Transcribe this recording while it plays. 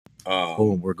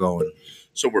Boom, we're going.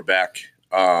 So we're back.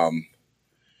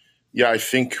 Yeah, I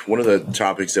think one of the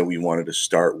topics that we wanted to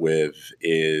start with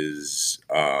is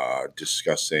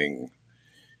discussing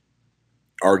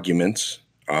arguments.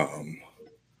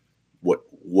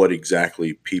 What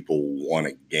exactly people want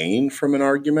to gain from an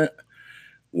argument,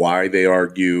 why they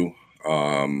argue,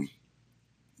 um,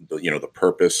 the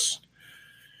purpose,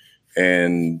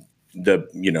 and a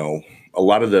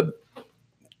lot of the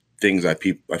things I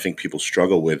think people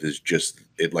struggle with is just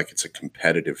it like it's a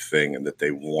competitive thing and that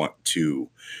they want to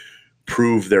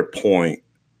prove their point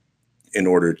in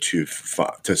order to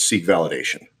seek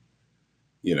validation,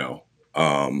 you know,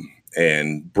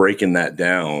 and breaking that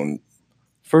down.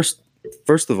 First,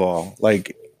 first of all,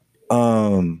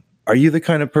 are you the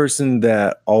kind of person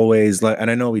that always like?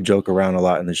 And I know we joke around a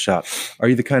lot in the shop. Are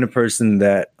you the kind of person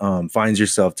that finds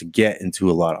yourself to get into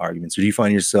a lot of arguments, or do you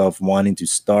find yourself wanting to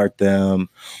start them,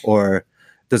 or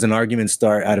does an argument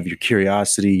start out of your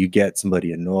curiosity? You get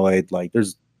somebody annoyed. Like,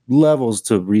 there's levels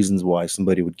to reasons why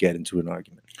somebody would get into an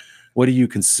argument. What do you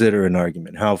consider an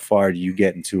argument? How far do you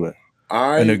get into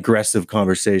an aggressive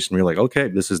conversation where you're like, okay,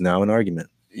 this is now an argument?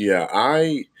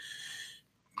 Yeah,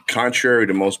 contrary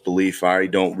to most belief, I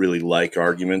don't really like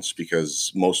arguments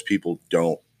because most people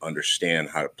don't understand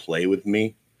how to play with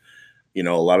me. A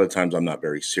lot of times I'm not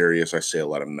very serious. I say a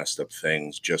lot of messed up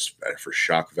things just for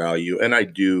shock value. And I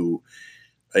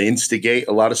instigate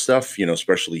a lot of stuff,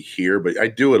 especially here, but I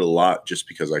do it a lot just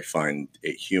because I find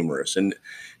it humorous. And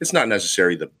it's not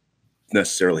necessarily the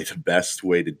best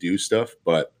way to do stuff,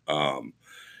 but I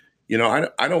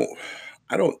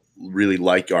don't really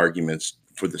like arguments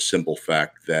for the simple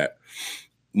fact that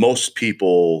most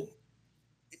people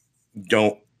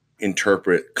don't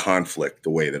interpret conflict the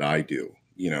way that I do.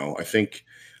 I think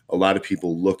a lot of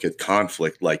people look at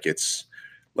conflict like it's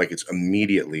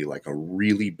immediately like a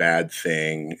really bad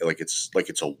thing, like it's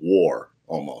a war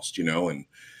almost, and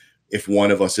if one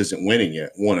of us isn't winning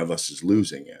it, one of us is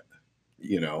losing it,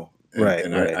 Right.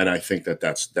 I think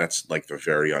that's like the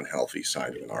very unhealthy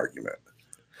side of an argument.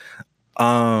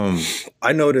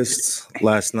 I noticed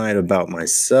last night about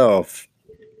myself,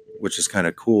 which is kind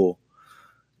of cool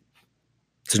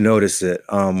to notice it.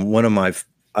 One of my,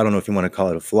 I don't know if you want to call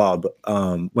it a flaw, but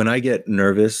when I get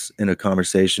nervous in a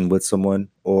conversation with someone,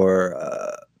 or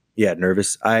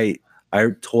nervous, I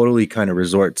totally kind of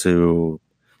resort to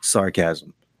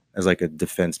sarcasm as like a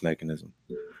defense mechanism.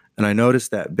 And I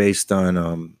noticed that based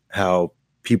on how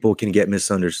people can get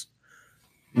misunderstood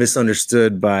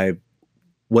by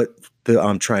what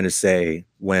I'm trying to say,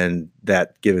 when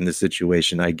that given the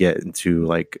situation, I get into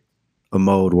like a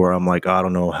mode where I'm like, I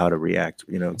don't know how to react,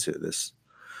 to this.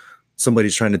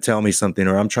 Somebody's trying to tell me something,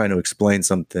 or I'm trying to explain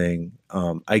something.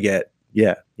 I get,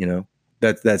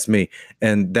 that's me.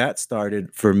 And that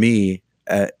started for me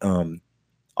at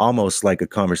almost like a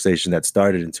conversation that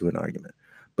started into an argument.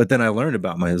 But then I learned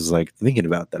about I was like thinking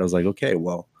about that. I was like, okay,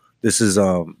 well, this is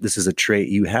a trait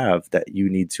you have that you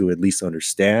need to at least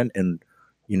understand, and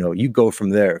you go from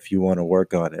there if you want to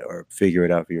work on it or figure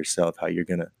it out for yourself, how you're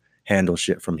gonna handle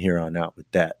shit from here on out with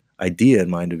that idea in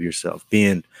mind of yourself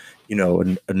being,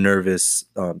 a nervous,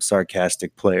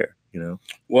 sarcastic player.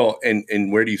 Well,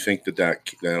 and where do you think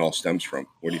that all stems from?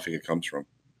 Where do you think it comes from?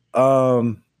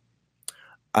 Um,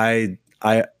 I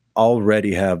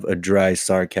already have a dry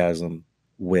sarcasm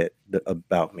wit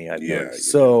about me, I believe.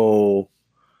 So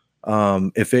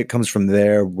if it comes from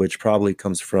there, which probably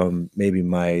comes from maybe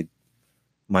my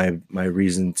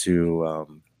reason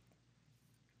to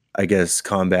I guess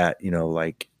combat,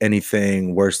 like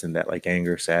anything worse than that, like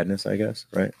anger, sadness, I guess,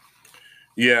 right?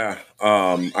 Yeah,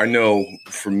 I know.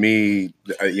 For me,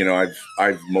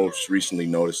 I've most recently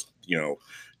noticed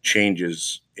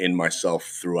changes in myself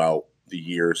throughout the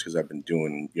years because I've been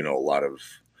doing a lot of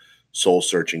soul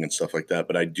searching and stuff like that.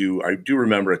 But I do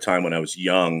remember a time when I was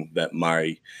young that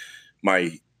my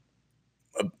my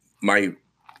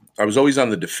I was always on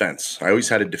the defense. I always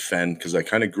had to defend because I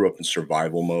kind of grew up in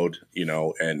survival mode,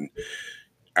 and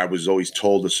I was always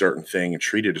told a certain thing and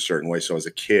treated a certain way. So as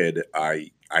a kid,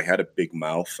 I had a big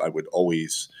mouth. I would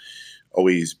always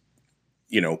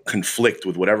conflict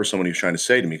with whatever somebody was trying to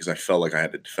say to me because I felt like I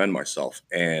had to defend myself.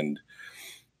 And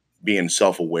being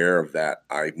self-aware of that,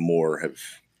 I more have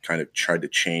kind of tried to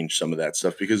change some of that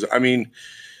stuff because I mean,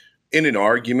 in an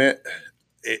argument,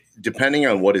 depending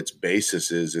on what its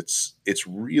basis is, it's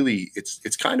really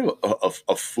it's kind of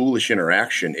a foolish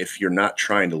interaction if you're not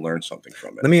trying to learn something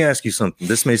from it. Let me ask you something.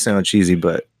 This may sound cheesy,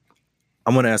 but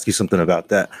I'm going to ask you something about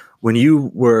that. When you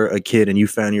were a kid and you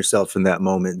found yourself in that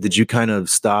moment, did you kind of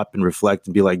stop and reflect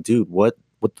and be like, dude, what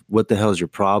the hell is your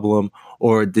problem?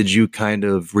 Or did you kind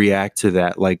of react to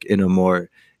that like in a more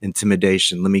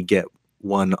intimidation. Let me get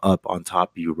one up on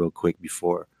top of you real quick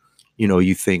before,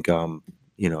 you think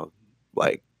you know,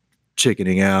 like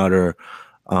chickening out, or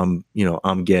I'm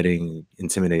getting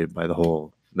intimidated by the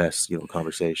whole mess,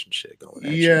 conversation shit going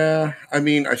at you. Yeah, I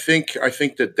mean, I think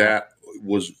that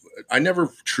was, I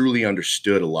never truly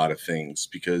understood a lot of things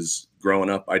because growing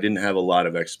up I didn't have a lot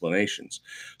of explanations.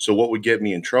 So what would get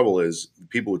me in trouble is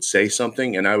people would say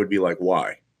something and I would be like,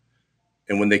 "Why?"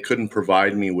 And when they couldn't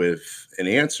provide me with an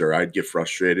answer, I'd get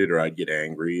frustrated or I'd get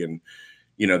angry, and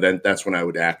then that's when I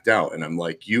would act out. And I'm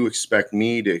like, "You expect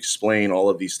me to explain all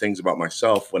of these things about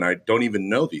myself when I don't even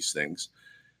know these things,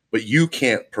 but you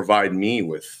can't provide me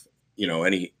with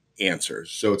any answers."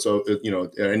 So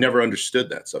I never understood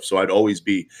that stuff. So I'd always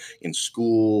be in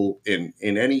school, in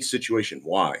any situation,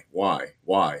 why,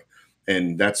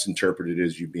 and that's interpreted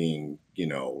as you being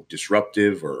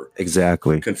disruptive or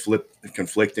Exactly.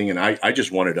 conflicting. And I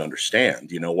just wanted to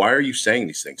understand, why are you saying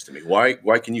these things to me?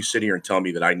 Why can you sit here and tell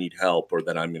me that I need help, or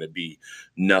that I'm going to be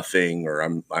nothing, or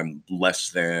I'm less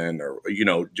than, or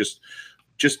just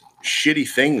shitty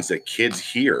things that kids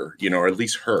hear, or at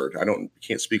least heard.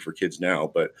 Can't speak for kids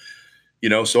now, but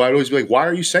so I'd always be like, "Why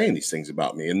are you saying these things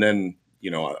about me?" And then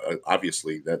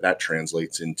obviously that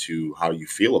translates into how you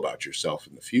feel about yourself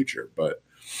in the future. But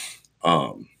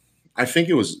I think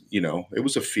it was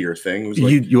a fear thing. It was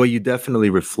like, You definitely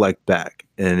reflect back,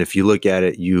 and if you look at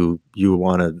it, you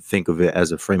want to think of it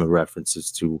as a frame of reference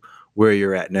as to where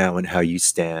you're at now and how you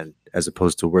stand, as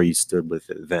opposed to where you stood with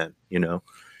it then.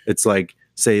 It's like,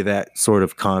 say that sort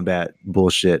of combat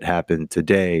bullshit happened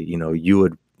today, you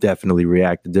would definitely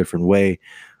react a different way,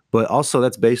 but also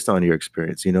that's based on your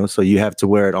experience, so you have to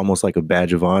wear it almost like a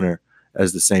badge of honor,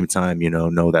 as the same time,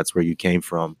 know that's where you came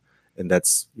from, and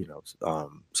that's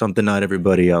something not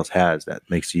everybody else has, that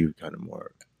makes you kind of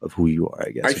more of who you are,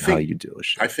 I guess, I and how think you deal with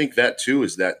I shit. think that too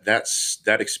is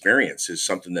that experience is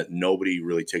something that nobody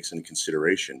really takes into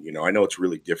consideration. I know it's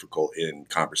really difficult in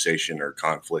conversation or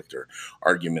conflict or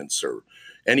arguments or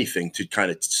anything to kind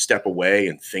of step away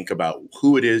and think about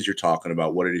who it is you're talking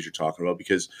about, what it is you're talking about,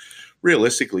 because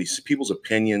realistically, people's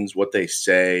opinions, what they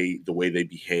say, the way they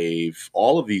behave,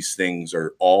 all of these things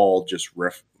are all just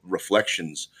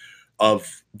reflections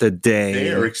of The their day,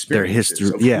 their experiences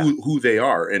history, of yeah, who they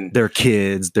are. And their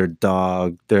kids, their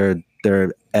dog, their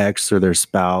ex or their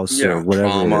spouse or yeah, whatever it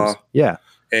is. trauma. Yeah.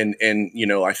 And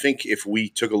I think if we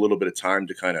took a little bit of time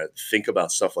to kind of think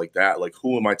about stuff like that, like,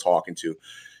 who am I talking to?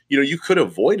 You could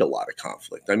avoid a lot of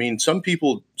conflict. I mean, some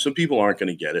people aren't going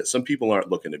to get it. Some people aren't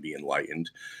looking to be enlightened,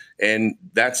 and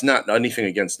that's not anything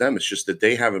against them. It's just that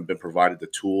they haven't been provided the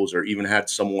tools, or even had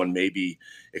someone maybe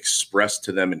express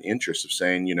to them an interest of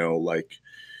saying, like,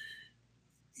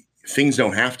 things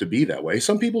don't have to be that way.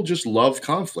 Some people just love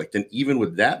conflict, and even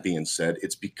with that being said,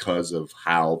 it's because of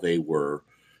how they were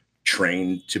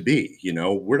trained to be.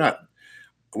 We're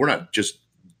not just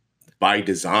by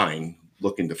design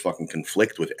looking to fucking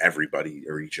conflict with everybody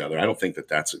or each other. I don't think that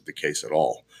that's the case at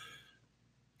all.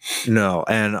 No,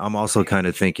 and I'm also kind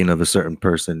of thinking of a certain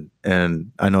person,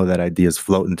 and I know that idea is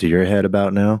floating to your head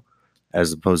about now,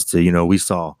 as opposed to, we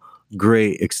saw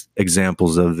great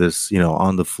examples of this,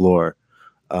 on the floor,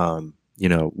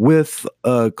 with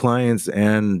clients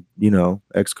and,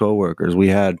 ex coworkers. We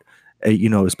had,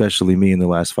 especially me in the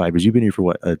last 5 years. You've been here for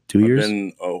what, 2 I've years?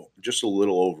 been just a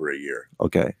little over a year.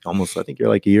 Okay, almost. I think you're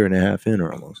like a year and a half in,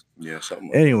 or almost. Yeah, something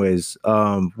like Anyways,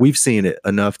 we've seen it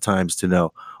enough times to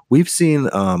know. We've seen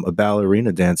a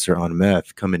ballerina dancer on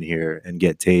meth come in here and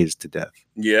get tased to death.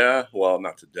 that. Yeah, well,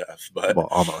 not to death, but Well,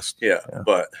 almost. yeah, Yeah.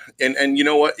 but and you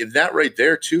know what? That right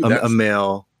there too. A That's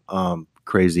male,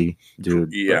 crazy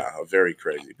dude. yeah, a very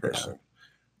crazy Yeah. person.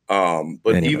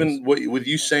 But Anyways. even with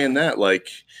you saying that, like,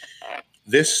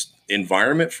 this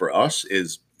environment for us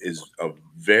is a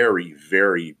very,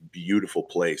 very beautiful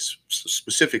place,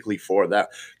 specifically for that,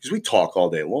 because we talk all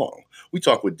day long. We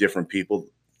talk with different people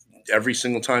every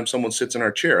single time someone sits in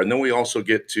our chair, and then we also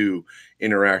get to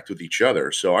interact with each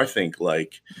other. So I think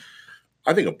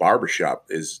a barbershop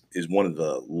is one of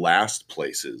the last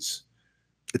places.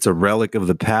 It's a relic of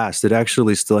the past. It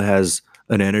actually still has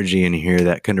an energy in here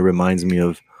that kind of reminds me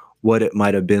of what it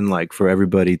might have been like for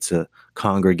everybody to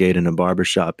congregate in a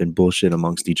barbershop and bullshit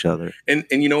amongst each other. And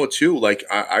you know what too? Like,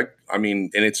 I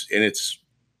mean, and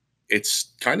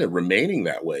it's kind of remaining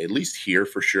that way, at least here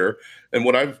for sure. And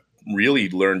what I've really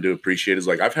learned to appreciate is,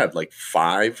 like, I've had like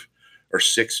 5 or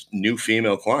 6 new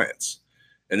female clients,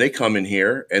 and they come in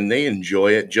here and they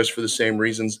enjoy it just for the same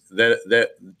reasons that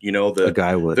A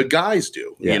guy would. the guys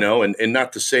do. Yeah. And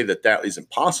not to say that that isn't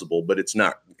possible, but it's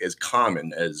not as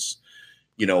common as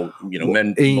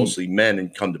men, mostly men,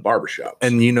 and come to barbershops.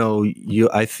 And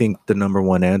I think the number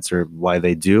one answer why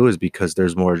they do is because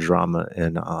there's more drama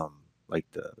in like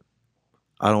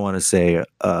I don't want to say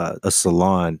a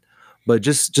salon, but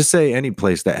just say any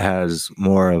place that has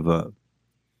more of a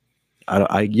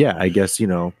I guess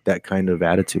that kind of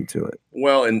attitude to it.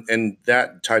 Well, and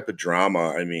that type of drama,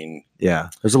 I mean, yeah,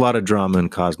 there's a lot of drama in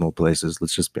Cosmo places.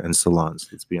 And salons.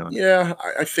 Let's be honest. Yeah,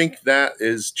 I think that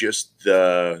is just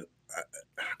the.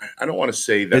 I don't want to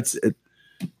say that's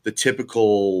the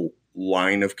typical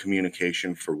line of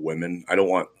communication for women. I don't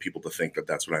want people to think that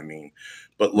that's what I mean,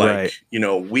 but like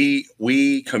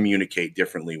we communicate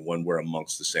differently when we're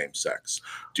amongst the same sex.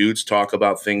 Dudes talk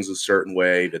about things a certain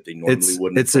way that they normally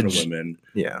wouldn't in front of women.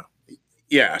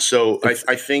 Yeah. So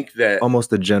I think that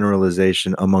almost a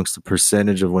generalization amongst the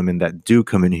percentage of women that do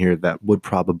come in here that would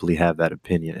probably have that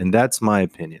opinion. And that's my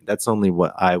opinion. That's only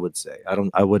what I would say.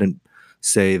 I wouldn't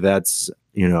say that's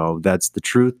the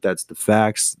truth. That's the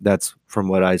facts. That's from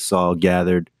what I saw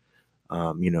gathered,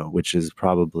 which is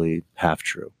probably half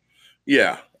true.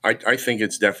 Yeah. I think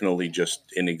it's definitely just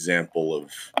an example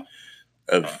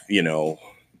of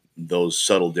those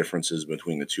subtle differences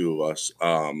between the two of us.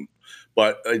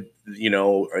 But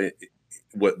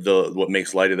what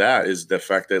makes light of that is the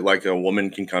fact that like a woman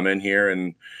can come in here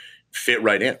and fit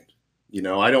right in.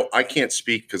 I can't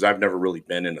speak because I've never really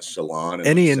been in a salon.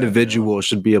 Any individual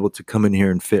should be able to come in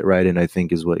here and fit right in, I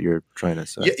think, is what you're trying to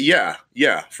say.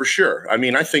 Yeah, for sure. I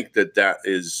mean, I think that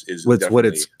is what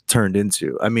it's turned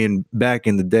into. I mean, back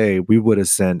in the day, we would have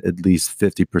sent at least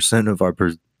 50% of our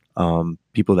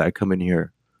people that come in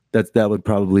here. That would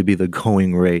probably be the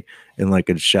going rate in like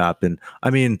a shop. And I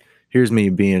mean, here's me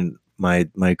being my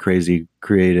crazy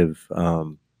creative, I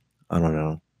don't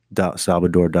know,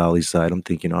 Salvador Dali side. I'm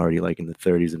thinking already like in the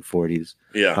 30s and 40s,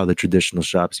 how the traditional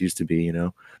shops used to be.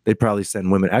 They probably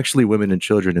send women and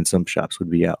children in some shops would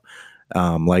be out.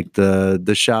 Like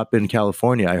the shop in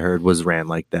California, I heard was ran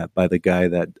like that by the guy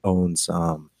that owns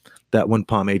that one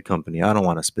pomade company. I don't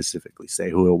want to specifically say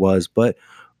who it was, but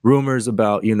rumors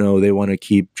about, they want to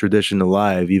keep tradition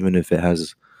alive, even if it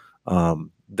has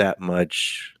that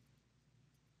much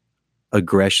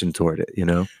aggression toward it,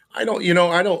 I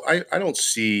don't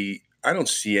see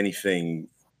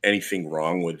anything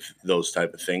wrong with those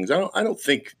type of things. I don't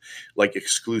think like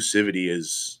exclusivity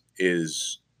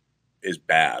is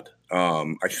bad.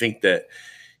 I think that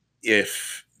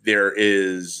if there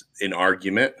is an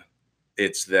argument,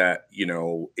 it's that,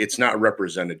 it's not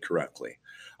represented correctly.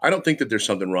 I don't think that there's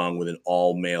something wrong with an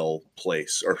all male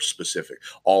place or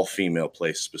all female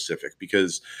place specific,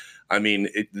 because I mean,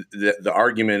 the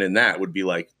argument in that would be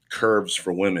like Curves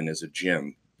for Women is a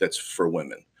gym that's for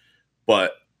women.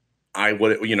 But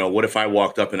what if I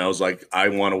walked up and I was like, I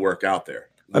want to work out there?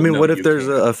 I mean, what if there's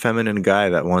a feminine guy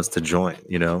that wants to join,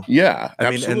 Yeah,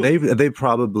 I mean, and they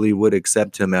probably would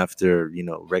accept him after,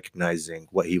 recognizing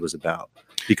what he was about.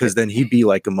 Because then he'd be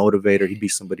like a motivator. He'd be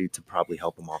somebody to probably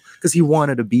help them all because he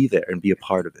wanted to be there and be a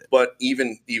part of it. But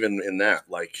even in that,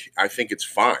 like, I think it's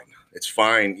fine. It's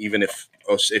fine even if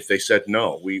they said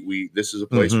no. We this is a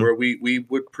place where we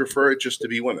would prefer it just to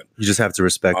be women. You just have to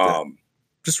respect it.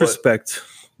 Respect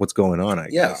what's going on. I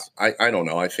guess. I don't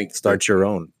know. I think start your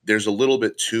own. There's a little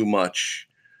bit too much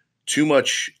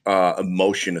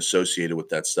emotion associated with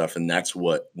that stuff, and that's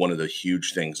one of the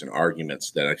huge things in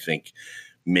arguments that I think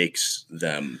makes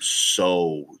them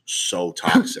so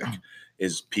toxic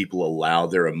is people allow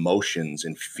their emotions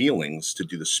and feelings to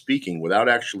do the speaking without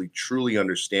actually truly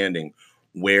understanding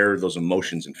where those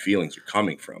emotions and feelings are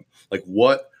coming from. Like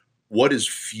what is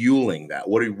fueling that?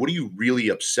 What are you really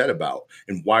upset about,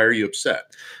 and why are you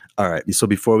upset? All right. So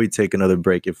before we take another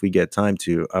break, if we get time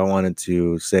to, I wanted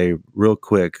to say real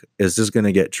quick, is this going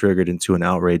to get triggered into an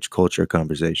outrage culture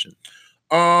conversation?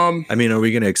 I mean, are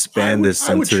we going to expand this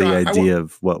into the idea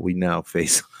of what we now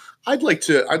face? I'd like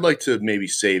to maybe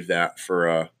save that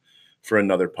for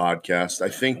another podcast. I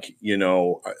think,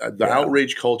 the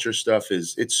outrage culture stuff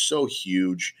it's so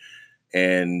huge,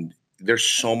 and there's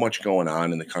so much going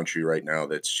on in the country right now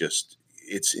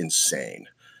it's insane.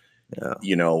 Yeah.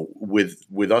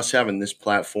 With us having this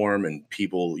platform and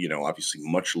people, obviously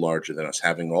much larger than us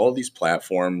having all these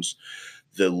platforms,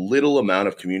 the little amount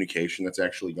of communication that's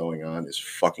actually going on is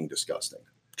fucking disgusting.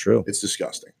 True. It's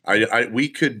disgusting. We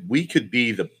could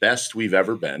be the best we've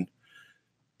ever been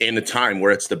in a time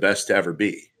where it's the best to ever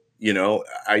be.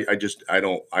 I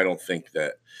don't think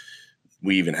that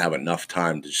we even have enough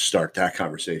time to start that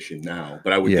conversation now,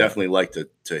 but I would definitely like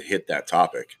to hit that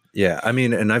topic. Yeah. I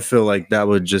mean, and I feel like that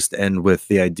would just end with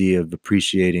the idea of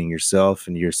appreciating yourself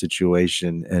and your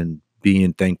situation and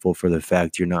being thankful for the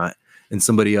fact you're not in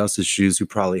somebody else's shoes who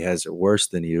probably has it worse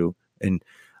than you. And,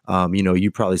 you know, you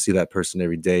probably see that person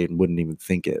every day and wouldn't even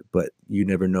think it, but you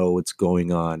never know what's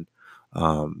going on,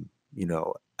 you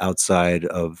know, outside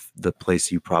of the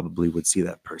place you probably would see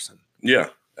that person. Yeah,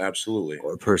 absolutely.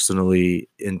 Or personally,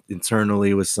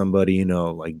 internally with somebody, you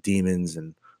know, like demons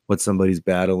and what somebody's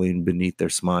battling beneath their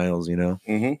smiles, you know?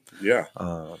 Yeah.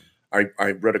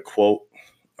 I read a quote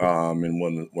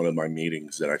in one of my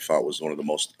meetings that I thought was one of the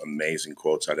most amazing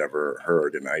quotes I'd ever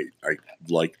heard. And I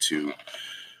like to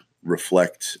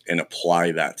reflect and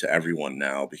apply that to everyone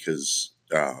now because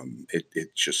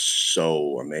it's just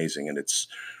so amazing. And it's,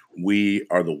 we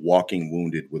are the walking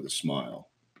wounded with a smile.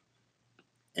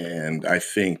 And I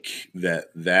think that,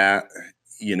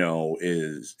 you know,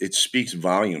 it speaks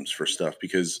volumes for stuff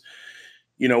because,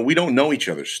 you know, we don't know each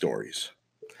other's stories.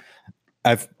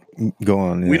 Go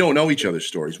on. Yeah. We don't know each other's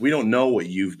stories. We don't know what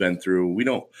you've been through.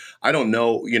 I don't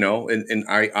know, you know, and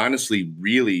I honestly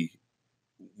really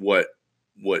what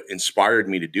inspired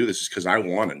me to do this is because I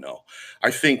want to know.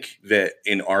 I think that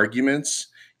in arguments,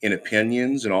 in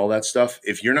opinions and all that stuff,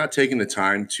 if you're not taking the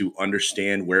time to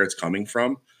understand where it's coming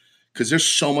from, because there's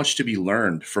so much to be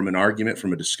learned from an argument,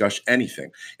 from a discussion,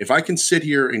 anything. If I can sit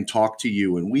here and talk to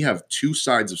you and we have two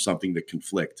sides of something that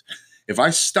conflict, if I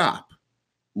stop,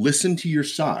 listen to your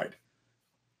side,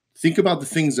 think about the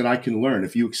things that I can learn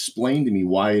if you explain to me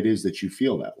why it is that you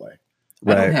feel that way.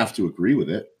 Right. I don't have to agree with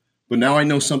it, but now I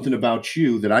know something about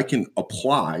you that I can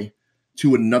apply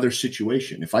to another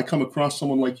situation. If I come across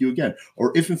someone like you again,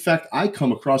 or if in fact I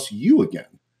come across you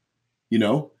again, you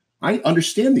know, I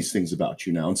understand these things about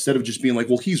you now instead of just being like,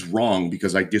 well, he's wrong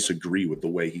because I disagree with the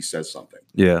way he says something.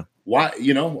 Yeah. Why?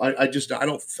 You know, I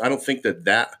don't think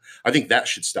that I think that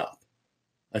should stop.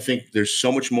 I think there's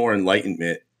so much more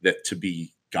enlightenment that to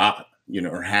be got, you know,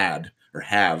 or had or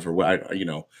have, or what, you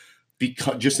know,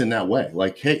 because just in that way,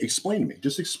 like, hey, explain to me,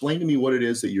 just explain to me what it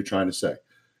is that you're trying to say.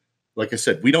 Like I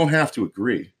said, we don't have to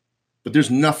agree, but there's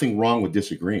nothing wrong with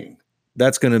disagreeing.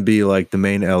 That's going to be like the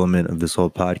main element of this whole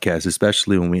podcast,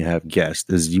 especially when we have guests,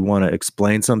 is you want to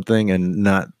explain something and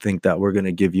not think that we're going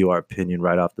to give you our opinion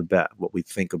right off the bat, what we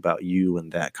think about you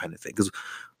and that kind of thing. Because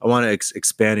I want to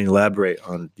expand and elaborate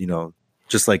on, you know,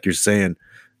 just like you're saying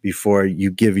before you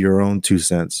give your own 2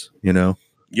 cents, you know?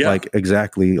 Yeah. Like,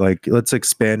 exactly. Like, let's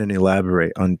expand and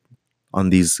elaborate on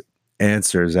these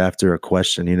answers after a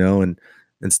question, you know, and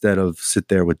instead of sit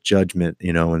there with judgment,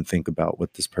 you know, and think about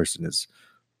what this person is,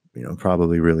 you know,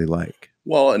 probably really like.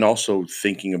 Well, and also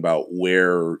thinking about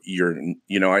where you're,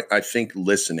 you know, I think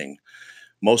listening,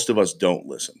 most of us don't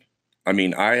listen. I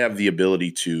mean, I have the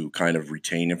ability to kind of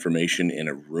retain information in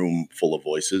a room full of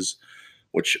voices,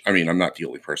 which, I mean, I'm not the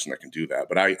only person that can do that,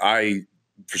 but I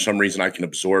for some reason, I can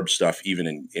absorb stuff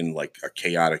even in like a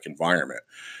chaotic environment.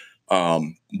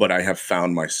 But I have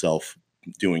found myself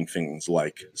doing things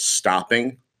like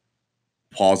stopping,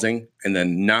 pausing, and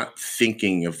then not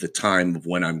thinking of the time of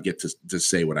when I'm get to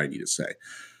say what I need to say.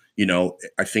 You know,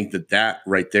 I think that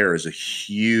right there is a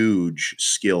huge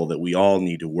skill that we all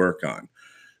need to work on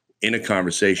in a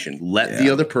conversation. Let the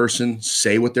other person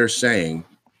say what they're saying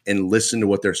and listen to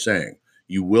what they're saying.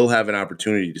 You will have an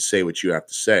opportunity to say what you have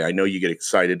to say. I know you get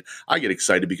excited. I get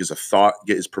excited because a thought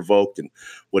is provoked and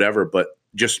whatever, but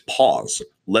just pause.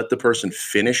 Let the person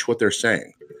finish what they're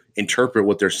saying. Interpret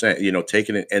what they're saying, you know, take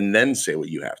it and then say what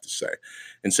you have to say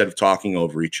instead of talking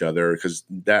over each other, because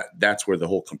that's where the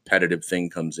whole competitive thing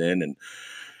comes in and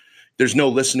there's no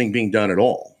listening being done at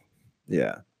all.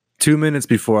 Yeah. 2 minutes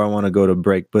before I want to go to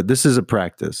break, but this is a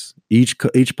practice. Each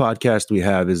podcast we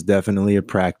have is definitely a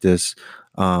practice.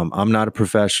 I'm not a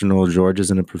professional. George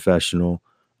isn't a professional.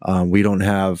 We don't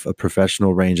have a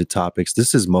professional range of topics.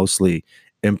 This is mostly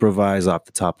improvise off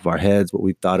the top of our heads, what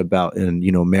we thought about and,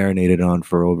 you know, marinated on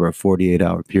for over a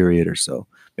 48-hour period or so,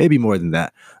 maybe more than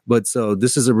that. But so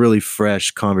this is a really fresh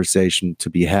conversation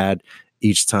to be had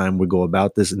each time we go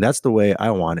about this. And that's the way I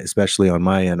want it, especially on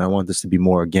my end. I want this to be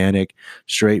more organic,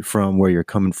 straight from where you're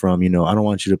coming from. You know, I don't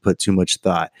want you to put too much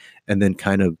thought and then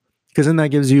kind of, because then that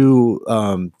gives you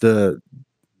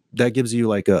that gives you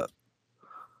like a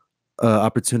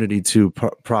opportunity to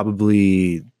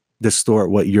probably distort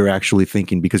what you're actually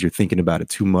thinking because you're thinking about it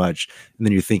too much, and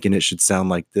then you're thinking it should sound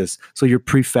like this. So you're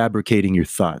prefabricating your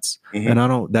thoughts, and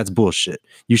that's bullshit.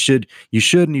 You should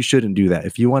and you shouldn't do that.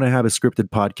 If you want to have a scripted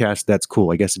podcast, that's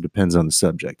cool. I guess it depends on the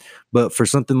subject. But for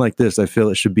something like this, I feel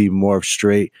it should be more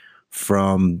straight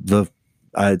from the.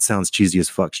 It sounds cheesy as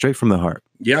fuck. Straight from the heart.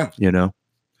 Yeah, you know.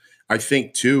 I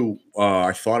think too.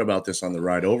 I thought about this on the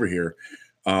ride over here.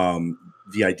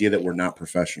 The idea that we're not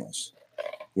professionals.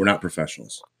 We're not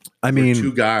professionals. I We're mean,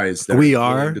 two guys that we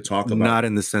are willing are to talk about not it.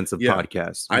 in the sense of Yeah,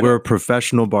 podcasts. I We're know.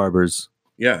 professional barbers.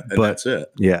 Yeah, and But- that's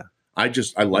it. Yeah. I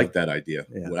like that idea.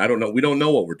 Yeah. I don't know. We don't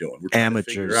know what we're doing. We're trying to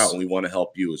figure Amateurs. out, and we want to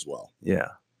help you as well. Yeah.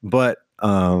 But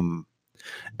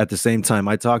at the same time,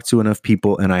 I talk to enough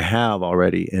people, and I have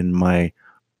already in my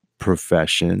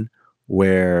profession,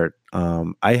 where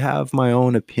I have my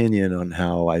own opinion on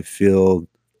how I feel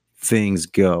things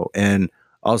go. And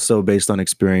also based on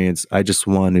experience, I just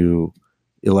want to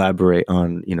elaborate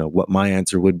on, what my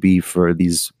answer would be for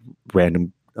these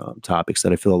random topics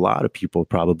that I feel a lot of people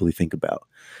probably think about.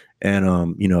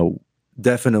 And,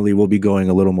 definitely we'll be going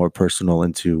a little more personal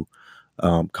into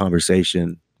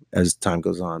conversation as time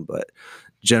goes on, but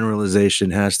generalization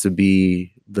has to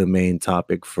be the main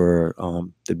topic for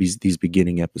these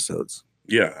beginning episodes.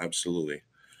 Yeah, absolutely.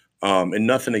 And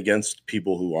nothing against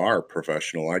people who are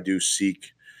professional. I do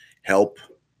seek help,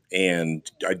 and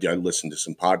I listen to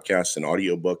some podcasts and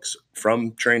audiobooks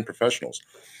from trained professionals.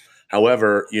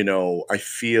 However, I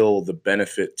feel the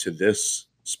benefit to this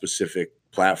specific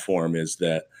platform is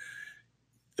that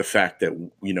the fact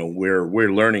that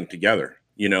we're learning together.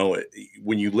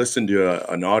 When you listen to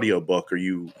an audiobook, or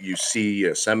you see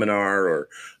a seminar or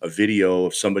a video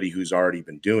of somebody who's already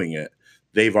been doing it,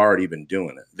 they've already been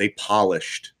doing it. They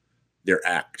polished their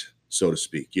act, so to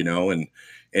speak, and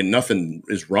nothing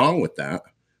is wrong with that.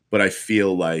 But I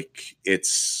feel like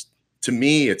to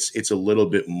me, it's a little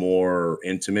bit more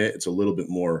intimate. It's a little bit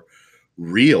more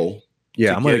real.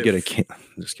 Yeah, I'm gonna get a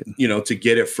just kidding. To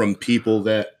get it from people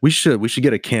that we should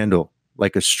get a candle,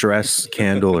 like a stress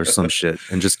candle or some shit,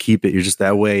 and just keep it. You're just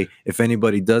that way. If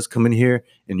anybody does come in here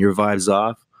and your vibe's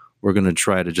off, we're gonna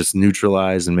try to just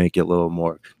neutralize and make it a little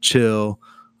more chill.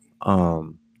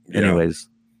 Anyways,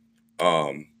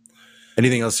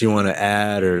 anything else you want to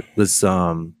add, or let's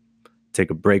take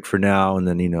a break for now, and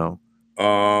then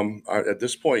at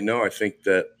this point, no, I think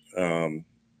that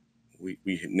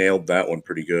we nailed that one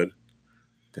pretty good.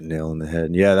 The nail in the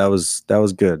head. Yeah, that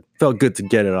was good. Felt good to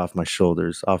get it off my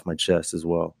shoulders, off my chest as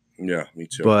well. Yeah, me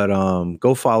too. But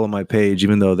go follow my page,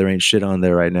 even though there ain't shit on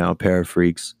there right now.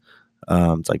 Parafreaks.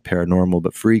 It's like paranormal,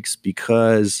 but freaks,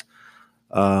 because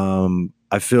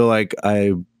I feel like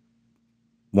I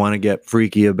want to get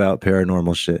freaky about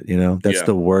paranormal shit. That's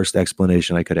the worst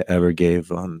explanation I could have ever gave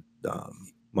on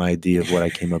my idea of what I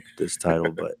came up with this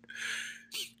title. But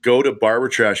go to Barber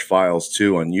Trash Files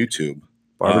too on YouTube.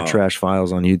 Barber Trash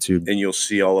Files on YouTube, and you'll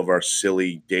see all of our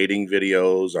silly dating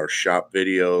videos, our shop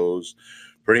videos,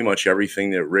 pretty much everything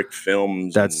that Rick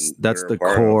films. That's the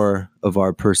core of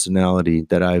our personality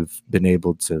that I've been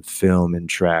able to film and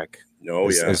track.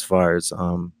 As far as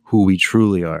who we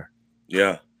truly are.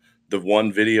 Yeah. The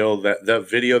one video that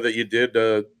video that you did,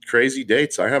 Crazy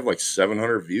Dates, I have like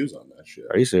 700 views on that shit.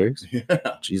 Are you serious?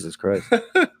 Yeah. Jesus Christ.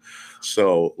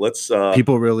 So let's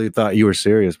people really thought you were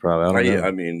serious, probably. I don't know. I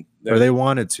mean, or they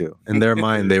wanted to. In their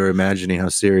mind, they were imagining how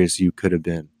serious you could have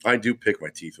been. I do pick my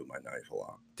teeth with my knife a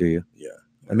lot. Do you? Yeah.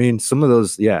 I mean, some of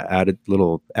those,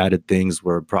 added things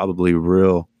were probably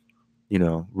real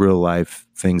life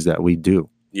things that we do.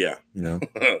 Yeah.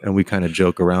 And we kind of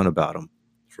joke around about them.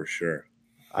 For sure.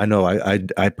 I know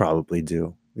I probably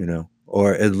do,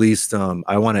 or at least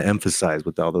I want to emphasize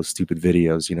with all those stupid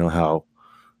videos, how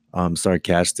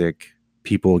sarcastic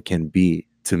people can be,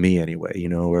 to me anyway,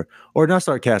 or not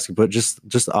sarcastic, but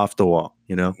just off the wall,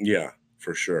 Yeah,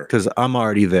 for sure. Because I'm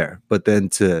already there, but then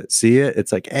to see it,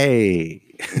 it's like, hey,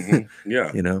 mm-hmm.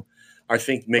 Yeah, I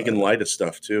think making light of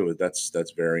stuff too.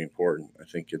 That's very important. I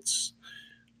think it's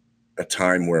a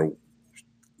time where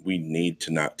we need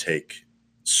to not take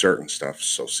certain stuff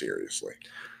so seriously.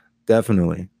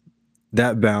 Definitely.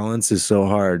 That balance is so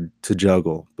hard to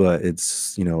juggle, but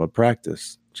it's, a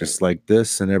practice, just like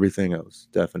this and everything else.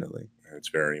 Definitely. It's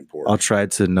very important. I'll try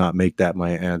to not make that my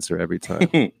answer every time.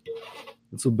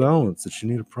 It's a balance that you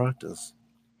need to practice.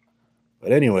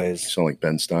 But anyways. You sound like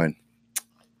Ben Stein.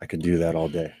 I could do that all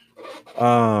day.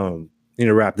 Need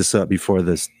to wrap this up before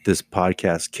this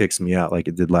podcast kicks me out like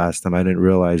it did last time. I didn't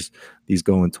realize these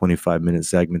go in 25-minute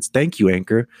segments. Thank you,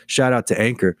 Anchor. Shout out to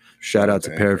Anchor. Shout out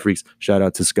to Parafreaks. Shout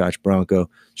out to Scotch Bronco.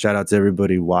 Shout out to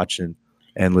everybody watching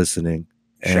and listening.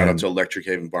 Shout out to Electric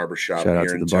Haven Barbershop. Shout out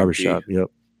to the barbershop.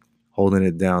 Yep. Holding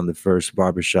it down. The first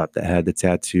barbershop that had the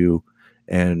tattoo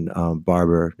and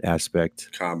barber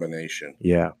aspect. Combination.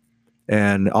 Yeah.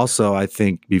 And also, I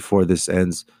think before this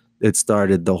ends, it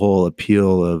started the whole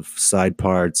appeal of side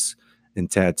parts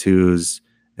and tattoos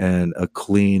and a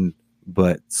clean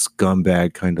but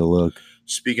scumbag kind of look.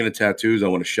 Speaking of tattoos, I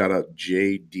want to shout out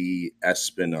JD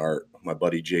Espinart. My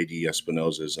buddy JD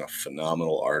Espinoza is a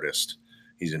phenomenal artist.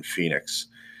 He's in Phoenix.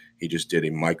 He just did a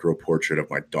micro portrait of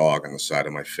my dog on the side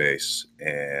of my face,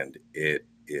 and it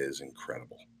is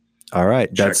incredible. All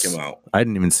right. Check him out. I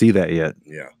didn't even see that yet.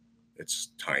 Yeah. It's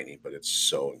tiny, but it's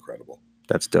so incredible.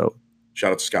 That's dope.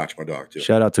 Shout out to Scotch, my dog, too.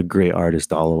 Shout out to great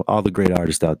artists, all the great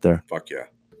artists out there. Fuck yeah.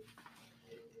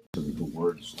 The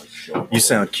words like show. You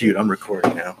sound cute. I'm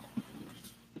recording now.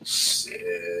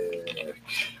 Sick.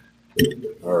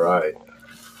 All right.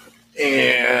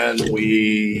 And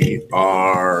we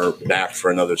are back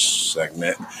for another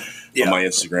segment on my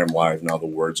Instagram Live. Now the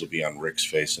words will be on Rick's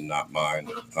face and not mine.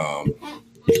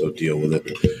 So deal with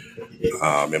it.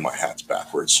 And my hat's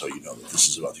backwards, so you know that this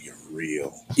is about to get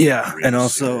real. Yeah, real and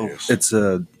also serious. it's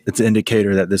an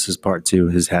indicator that this is part 2.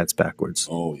 His hat's backwards.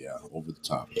 Oh yeah, over the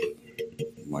top.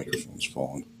 The microphone's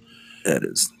falling. That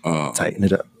is. Tighten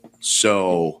it up.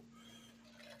 So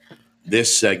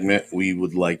this segment, we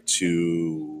would like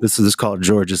to. This is called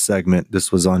George's segment.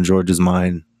 This was on George's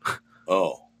mind.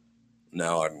 Oh.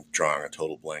 Now I'm drawing a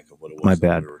total blank of what it was. My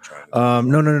bad. We were trying to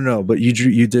No. But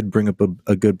you did bring up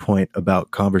a good point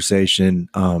about conversation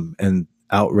and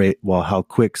outrage. Well, how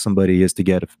quick somebody is to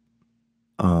get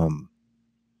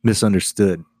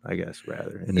misunderstood, I guess,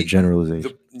 rather in a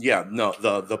generalization.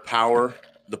 The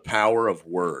power of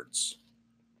words.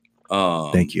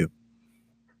 Thank you.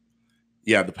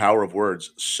 Yeah, the power of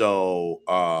words. So,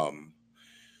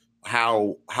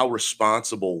 how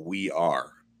responsible we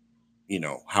are. You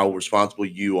know, how responsible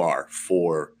you are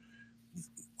for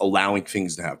allowing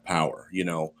things to have power. You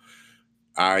know,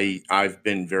 I've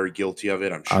been very guilty of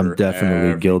it. I'm sure I'm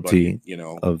definitely guilty, you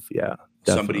know, of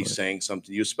somebody saying something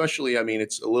to you, especially, I mean,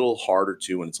 it's a little harder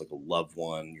too when it's like a loved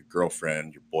one, your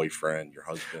girlfriend, your boyfriend, your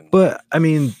husband. But I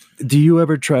mean, do you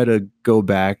ever try to go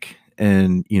back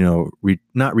and, you know,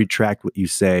 not retract what you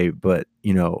say, but,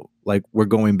 you know, like we're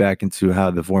going back into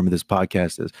how the form of this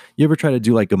podcast is. You ever try to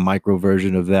do like a micro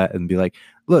version of that and be like,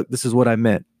 look, this is what I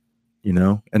meant, you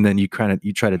know? And then you try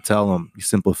to tell them, you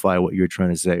simplify what you're trying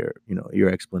to say, or, you know, your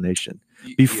explanation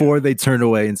before they turn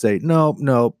away and say,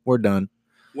 no, we're done.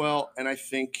 Well, and I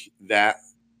think that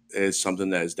is something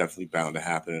that is definitely bound to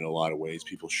happen in a lot of ways.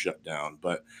 People shut down,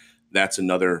 but that's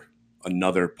another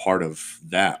part of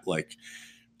that. Like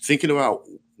thinking about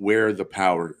where the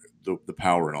power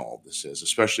in all of this is,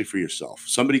 especially for yourself.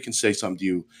 Somebody can say something to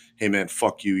you, hey man,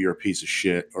 fuck you, you're a piece of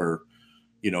shit, or,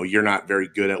 you know, you're not very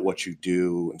good at what you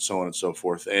do, and so on and so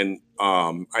forth. And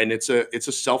it's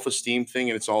a self-esteem thing,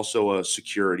 and it's also a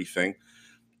security thing.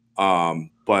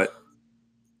 But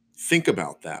think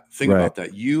about that. Think about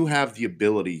that. You have the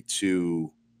ability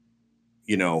to,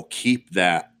 you know, keep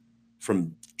that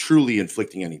from truly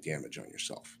inflicting any damage on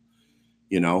yourself.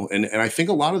 You know, and I think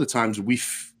a lot of the times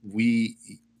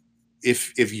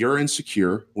if you're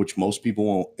insecure, which most people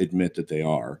won't admit that they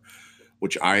are,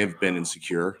 which I have been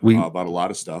insecure about a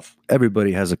lot of stuff.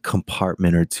 Everybody has a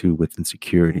compartment or two with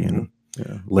insecurity and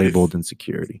labeled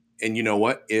insecurity. And you know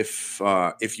what? If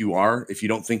you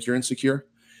don't think you're insecure,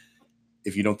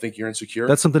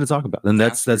 that's something to talk about. And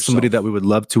that's somebody that we would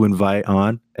love to invite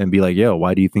on and be like, yo,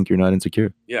 why do you think you're not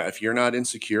insecure? Yeah. If you're not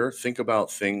insecure, think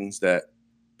about things that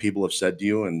people have said to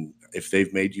you. And if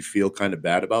they've made you feel kind of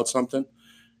bad about something,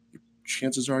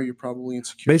 chances are you're probably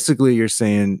insecure. Basically, you're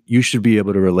saying you should be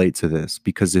able to relate to this,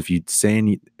 because if you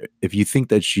think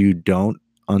that you don't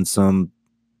on some,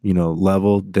 you know,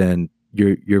 level, then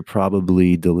you're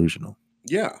probably delusional.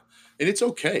 Yeah. And it's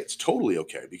okay. It's totally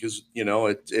okay, because, you know,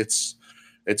 it's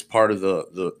part of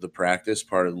the practice,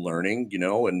 part of the learning, you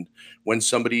know. And when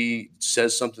somebody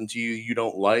says something to you you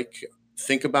don't like,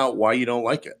 think about why you don't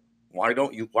like it. Why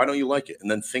don't you like it? And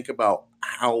then think about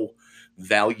how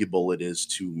valuable it is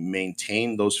to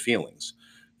maintain those feelings.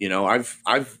 You know,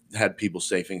 I've had people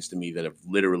say things to me that have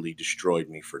literally destroyed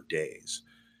me for days.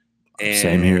 And,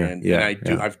 same here. Yeah.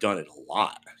 And I've done it a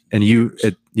lot. And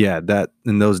that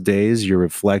in those days you're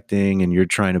reflecting and you're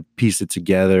trying to piece it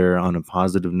together on a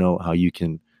positive note, how you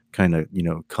can kind of, you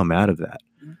know, come out of that.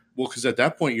 Well, because at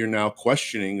that point you're now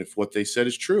questioning if what they said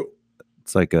is true.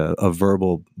 It's like a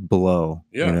verbal blow.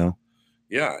 Yeah. You know?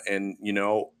 Yeah. And, you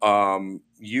know,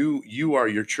 you are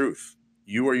your truth.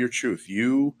 You are your truth.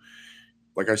 You,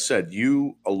 like I said,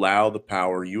 you allow the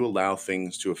power, you allow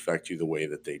things to affect you the way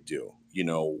that they do. You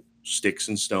know, sticks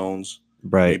and stones,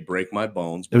 they break my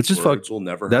bones, but words will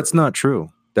never hurt. That's not true.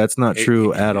 That's not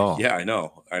true at all. Yeah, I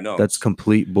know. That's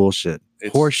complete bullshit.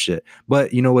 Horse shit.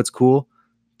 But you know what's cool?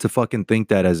 To fucking think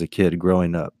that as a kid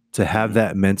growing up, to have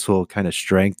that mental kind of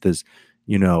strength is,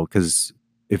 you know, because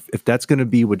if that's going to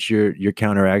be what your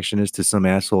counteraction is to some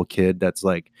asshole kid that's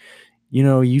like, you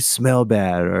know, you smell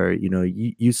bad, or, you know,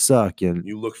 you suck and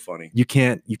you look funny. You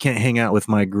can't hang out with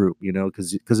my group, you know,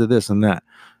 because of this and that.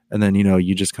 And then,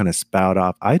 you just kind of spout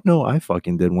off. I know I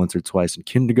fucking did once or twice in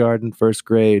kindergarten, first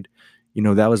grade.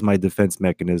 That was my defense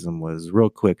mechanism, was real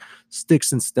quick,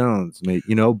 sticks and stones, mate,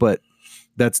 but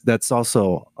that's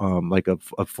also like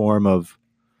a form of,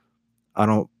 I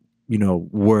don't,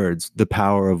 words, the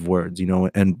power of words,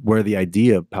 and where the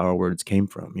idea of power words came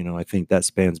from. I think that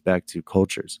spans back to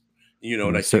cultures, What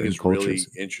I think certain is really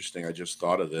cultures. interesting, I just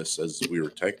thought of this as we were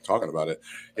talking about it,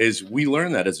 is we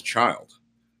learned that as a child.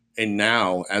 And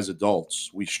now as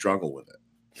adults, we struggle with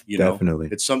it. Definitely.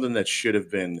 It's something that should have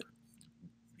been,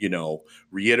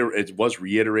 it was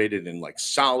reiterated and like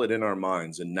solid in our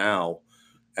minds. And now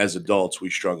as adults, we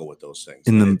struggle with those things.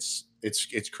 In And the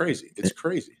it's crazy. It's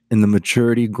crazy. in the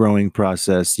maturity growing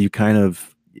process, you kind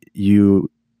of you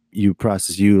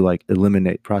like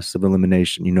eliminate, process of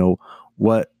elimination.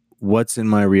 What's in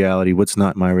my reality, what's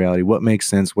not my reality, what makes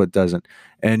sense, what doesn't.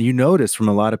 And you notice from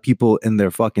a lot of people in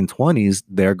their fucking 20s,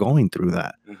 they're going through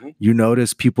that. Mm-hmm. You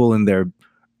notice people in their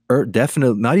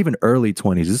definitely not even early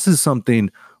 20s. This is something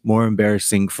more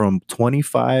embarrassing, from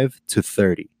 25 to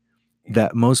 30,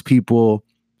 that most people,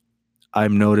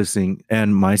 I'm noticing,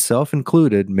 and myself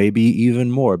included, maybe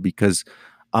even more, because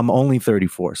I'm only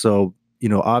 34. So,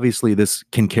 obviously this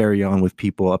can carry on with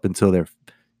people up until they're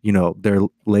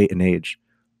late in age.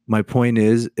 My point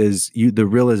is the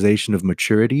realization of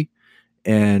maturity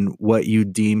and what you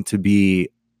deem to be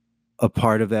a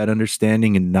part of that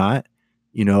understanding and not,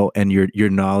 and your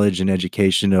knowledge and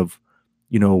education of,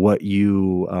 what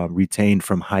you retained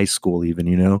from high school,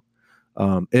 even,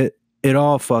 it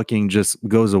all fucking just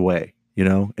goes away,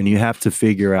 and you have to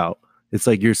figure out. It's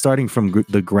like you're starting from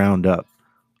the ground up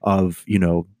of,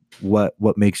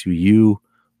 what makes you you,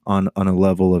 on a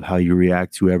level of how you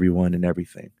react to everyone and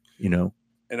everything.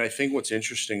 And I think what's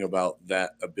interesting about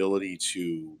that ability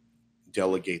to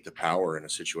delegate the power in a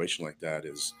situation like that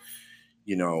is,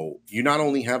 you not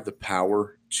only have the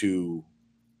power to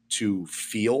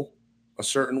feel a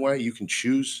certain way, you can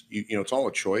choose, it's all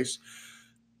a choice.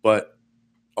 But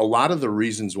a lot of the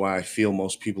reasons why I feel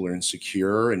most people are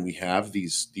insecure and we have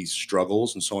these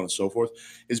struggles and so on and so forth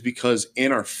is because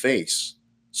in our face,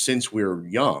 since we're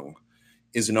young,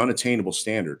 is an unattainable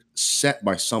standard set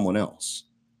by someone else.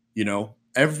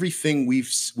 Everything we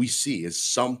see is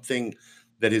something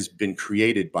that has been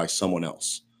created by someone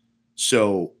else.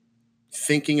 So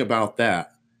thinking about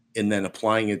that and then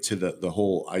applying it to the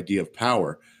whole idea of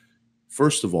power,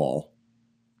 first of all,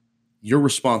 you're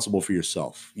responsible for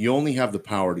yourself. You only have the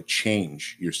power to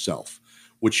change yourself,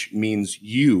 which means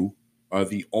you are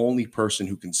the only person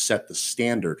who can set the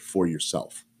standard for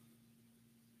yourself.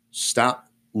 Stop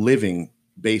living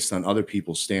based on other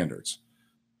people's standards.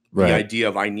 The Right. idea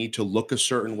of I need to look a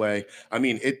certain way. I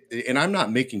mean, and I'm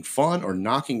not making fun or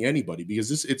knocking anybody, because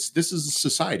this is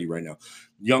society right now.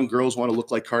 Young girls want to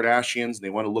look like Kardashians, and they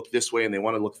want to look this way and they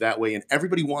want to look that way, and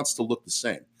everybody wants to look the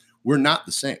same. We're not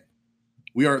the same.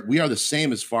 We are the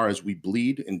same as far as we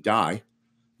bleed and die,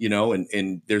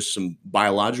 and there's some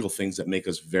biological things that make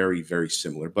us very, very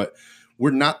similar, but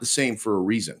we're not the same for a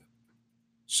reason.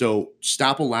 So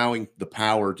stop allowing the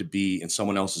power to be in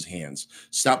someone else's hands.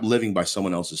 Stop living by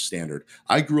someone else's standard.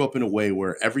 I grew up in a way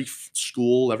where every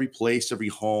school, every place, every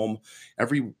home,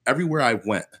 everywhere I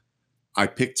went, I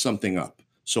picked something up.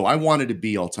 So I wanted to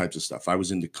be all types of stuff. I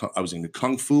was into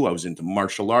kung fu. I was into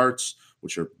martial arts,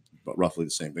 which are roughly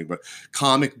the same thing, but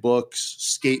comic books,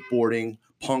 skateboarding,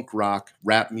 punk rock,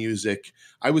 rap music.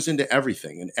 I was into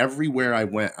everything, and everywhere I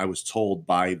went, I was told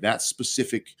by that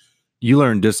specific You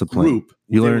learn discipline. group,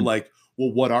 You they learn, were like,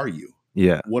 well, what are you?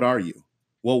 yeah. What are you?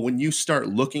 Well, when you start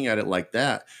looking at it like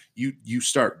that, you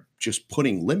start just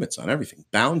putting limits on everything,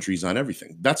 boundaries on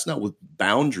everything. That's not what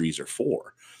boundaries are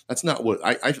for. That's not what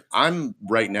I'm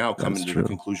right now coming That's to true. the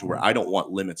conclusion where I don't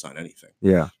want limits on anything.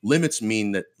 Yeah. Limits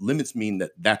mean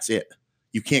that that's it.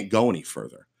 You can't go any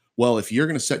further. Well, if you're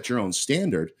going to set your own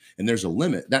standard and there's a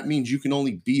limit, that means you can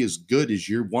only be as good as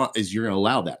you're going to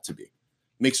allow that to be.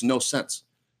 Makes no sense.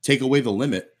 Take away the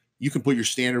limit, you can put your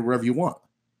standard wherever you want.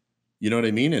 You know what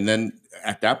I mean? And then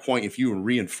at that point, if you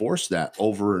reinforce that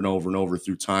over and over and over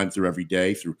through time, through every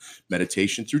day, through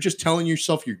meditation, through just telling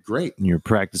yourself you're great, And your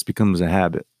practice becomes a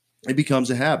habit. it becomes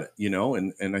a habit,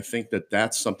 and I think that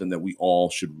that's something that we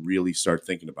all should really start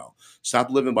thinking about.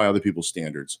 Stop living by other people's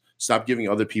standards. Stop giving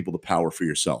other people the power for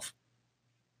yourself.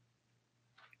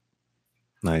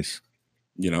 Nice.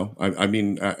 I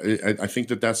mean, I think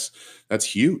that's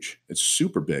huge. It's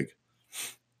super big.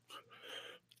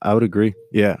 I would agree.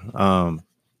 Yeah.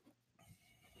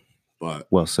 But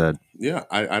Well said. yeah,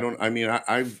 I don't. I mean,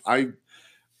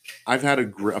 I've had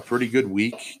a pretty good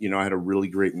week. I had a really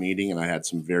great meeting, and I had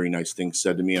some very nice things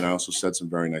said to me, and I also said some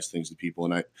very nice things to people.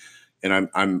 And and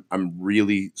I'm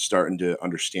really starting to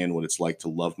understand what it's like to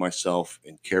love myself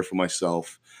and care for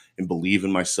myself and believe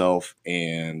in myself.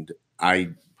 And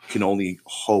I can only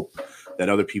hope that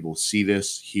other people see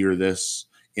this, hear this,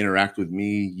 interact with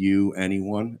me, you,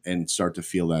 anyone, and start to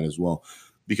feel that as well.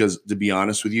 Because to be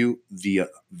honest with you, the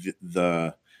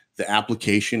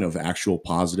application of actual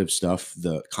positive stuff,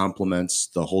 the compliments,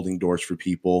 the holding doors for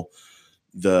people,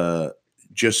 the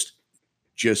just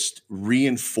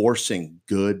reinforcing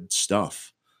good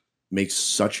stuff makes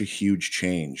such a huge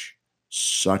change,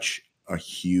 such a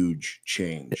huge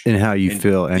change in how you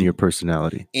feel and your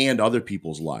personality and other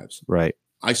people's lives. Right.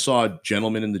 I saw a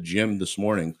gentleman in the gym this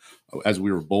morning as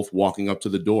we were both walking up to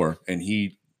the door, and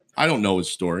I don't know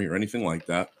his story or anything like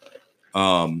that.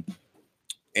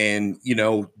 And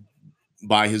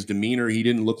by his demeanor, he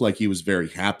didn't look like he was very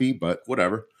happy, but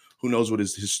whatever. Who knows what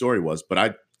his story was?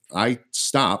 But I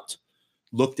stopped,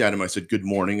 looked at him. I said, "Good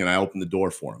morning." And I opened the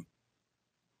door for him.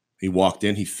 He walked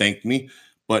in, he thanked me,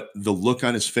 but the look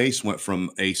on his face went from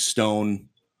a stone,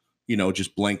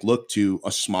 just blank look to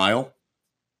a smile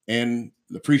and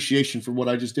appreciation for what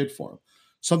I just did for him.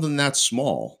 Something that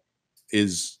small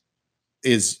is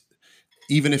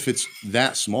even if it's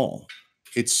that small,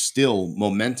 it's still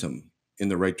momentum in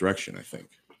the right direction, I think.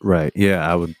 Right. Yeah,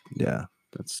 I would. Yeah,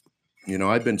 that's.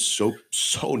 I've been so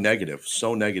negative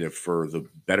for the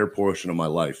better portion of my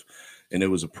life, and it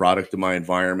was a product of my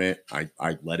environment. I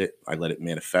let it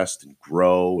manifest and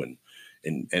grow,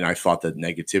 and I thought that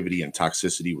negativity and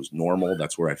toxicity was normal.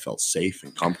 That's where I felt safe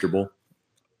and comfortable.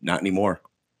 Not anymore.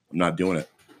 I'm not doing it.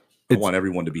 I want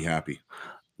everyone to be happy.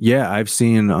 Yeah, I've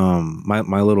seen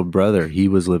my little brother, he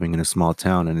was living in a small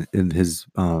town, and his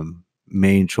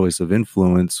main choice of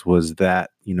influence was that,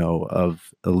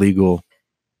 of illegal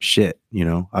shit, I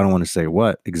don't want to say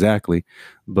what exactly,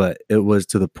 but it was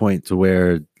to the point to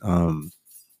where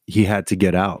he had to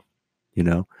get out,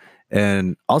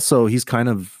 and also he's kind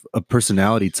of a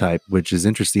personality type, which is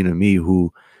interesting to me,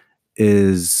 who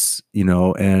is,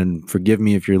 and forgive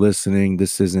me if you're listening,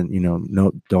 this isn't,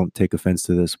 no, don't take offense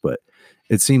to this, but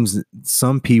it seems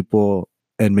some people,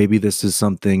 and maybe this is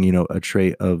something, a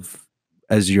trait of,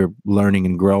 as you're learning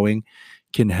and growing,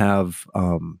 can have,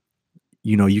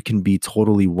 you can be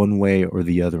totally one way or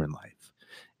the other in life.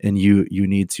 And you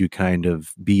need to kind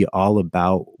of be all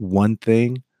about one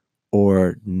thing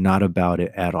or not about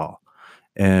it at all.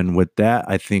 And with that,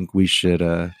 I think we should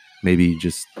maybe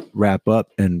just wrap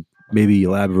up and maybe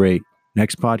elaborate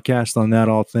next podcast on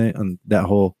that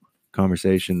whole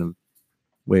conversation of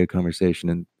way of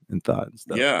conversation and thought and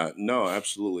stuff. Yeah, no,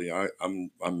 absolutely.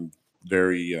 I'm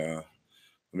very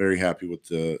happy with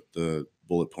the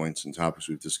bullet points and topics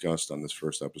we've discussed on this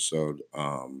first episode.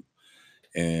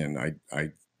 And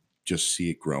I just see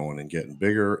it growing and getting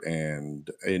bigger. And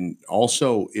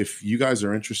also, if you guys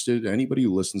are interested, anybody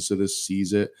who listens to this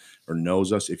sees it or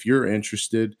knows us, if you're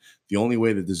interested, the only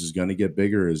way that this is going to get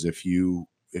bigger is if you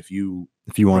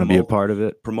want to be a part of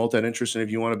it, promote that interest. And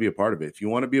if you want to be a part of it, if you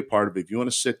want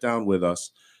to sit down with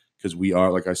us, because we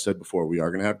are, like I said before, we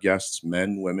are going to have guests,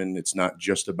 men, women. It's not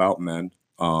just about men.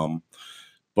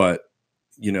 But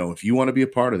if you want to be a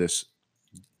part of this,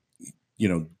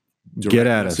 get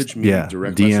at us.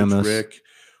 Direct DM message us. Rick,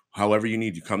 however you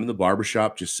need to come in the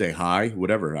barbershop, just say hi,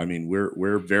 whatever. I mean,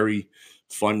 we're very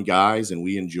fun guys and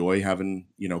we enjoy having,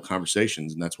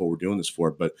 conversations, and that's what we're doing this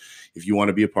for. But if you want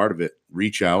to be a part of it,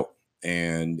 reach out.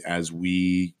 And as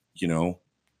we,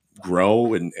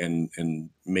 grow and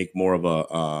make more of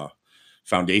a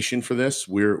foundation for this,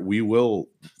 we will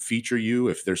feature you.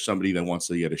 If there's somebody that wants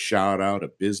to get a shout out, a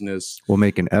business, we'll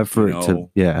make an effort to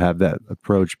have that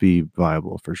approach be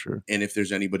viable for sure. And if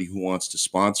there's anybody who wants to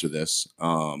sponsor this,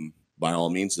 by all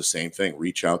means, the same thing,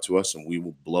 reach out to us and we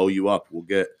will blow you up. We'll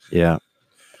get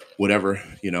whatever,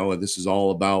 this is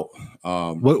all about.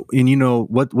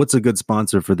 What's a good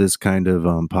sponsor for this kind of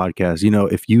podcast?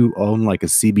 If you own like a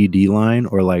CBD line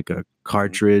or like a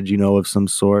cartridge, of some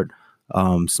sort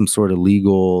of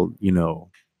legal,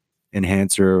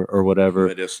 enhancer or whatever,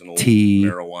 medicinal tea,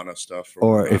 marijuana stuff,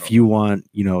 or if you want,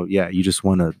 you just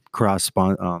want to cross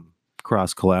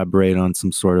collaborate on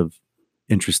some sort of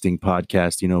interesting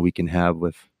podcast, we can have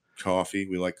with coffee.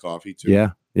 We like coffee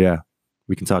too. Yeah.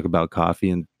 We can talk about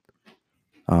coffee and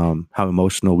how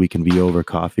emotional we can be over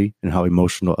coffee and how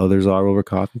emotional others are over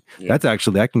coffee. Yeah.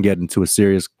 I can get into a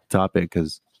serious topic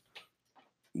because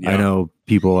I know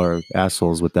people are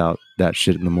assholes without that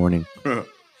shit in the morning.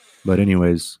 But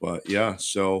anyways,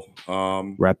 so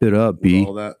wrap it up, B.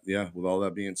 With all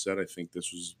that being said, I think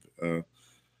this was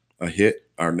a hit.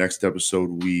 Our next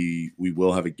episode, we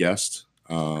will have a guest,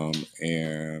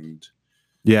 and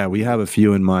we have a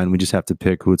few in mind. We just have to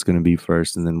pick who it's going to be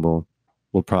first, and then we'll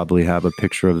we'll probably have a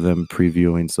picture of them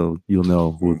previewing, so you'll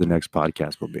know who the next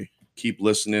podcast will be. Keep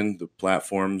listening. The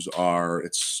platforms are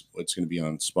it's going to be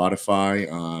on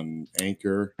Spotify, on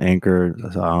Anchor.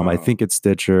 I think it's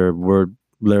Stitcher.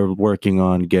 They're working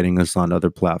on getting us on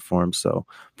other platforms, so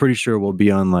pretty sure we'll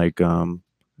be on like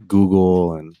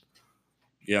Google and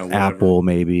Apple,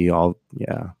 maybe.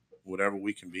 Whatever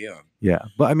we can be on. Yeah,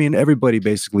 but I mean, everybody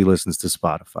basically listens to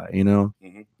Spotify, you know.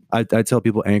 I tell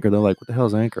people Anchor, they're like, what the hell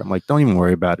is Anchor? I'm like, don't even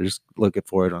worry about it, just look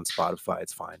for it on Spotify,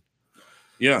 it's fine.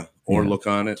 Yeah, or look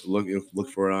on it, look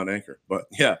for it on Anchor. But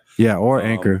or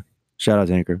Anchor. Shout out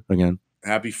to Anchor again.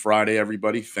 Happy Friday,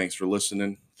 everybody. Thanks for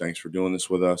listening. Thanks for doing this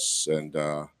with us, and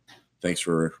thanks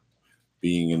for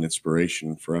being an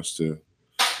inspiration for us to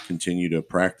continue to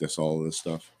practice all of this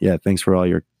stuff. Yeah, thanks for all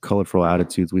your colorful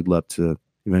attitudes. We'd love to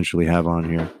eventually have on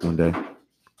here one day.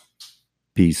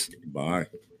 Peace. Bye.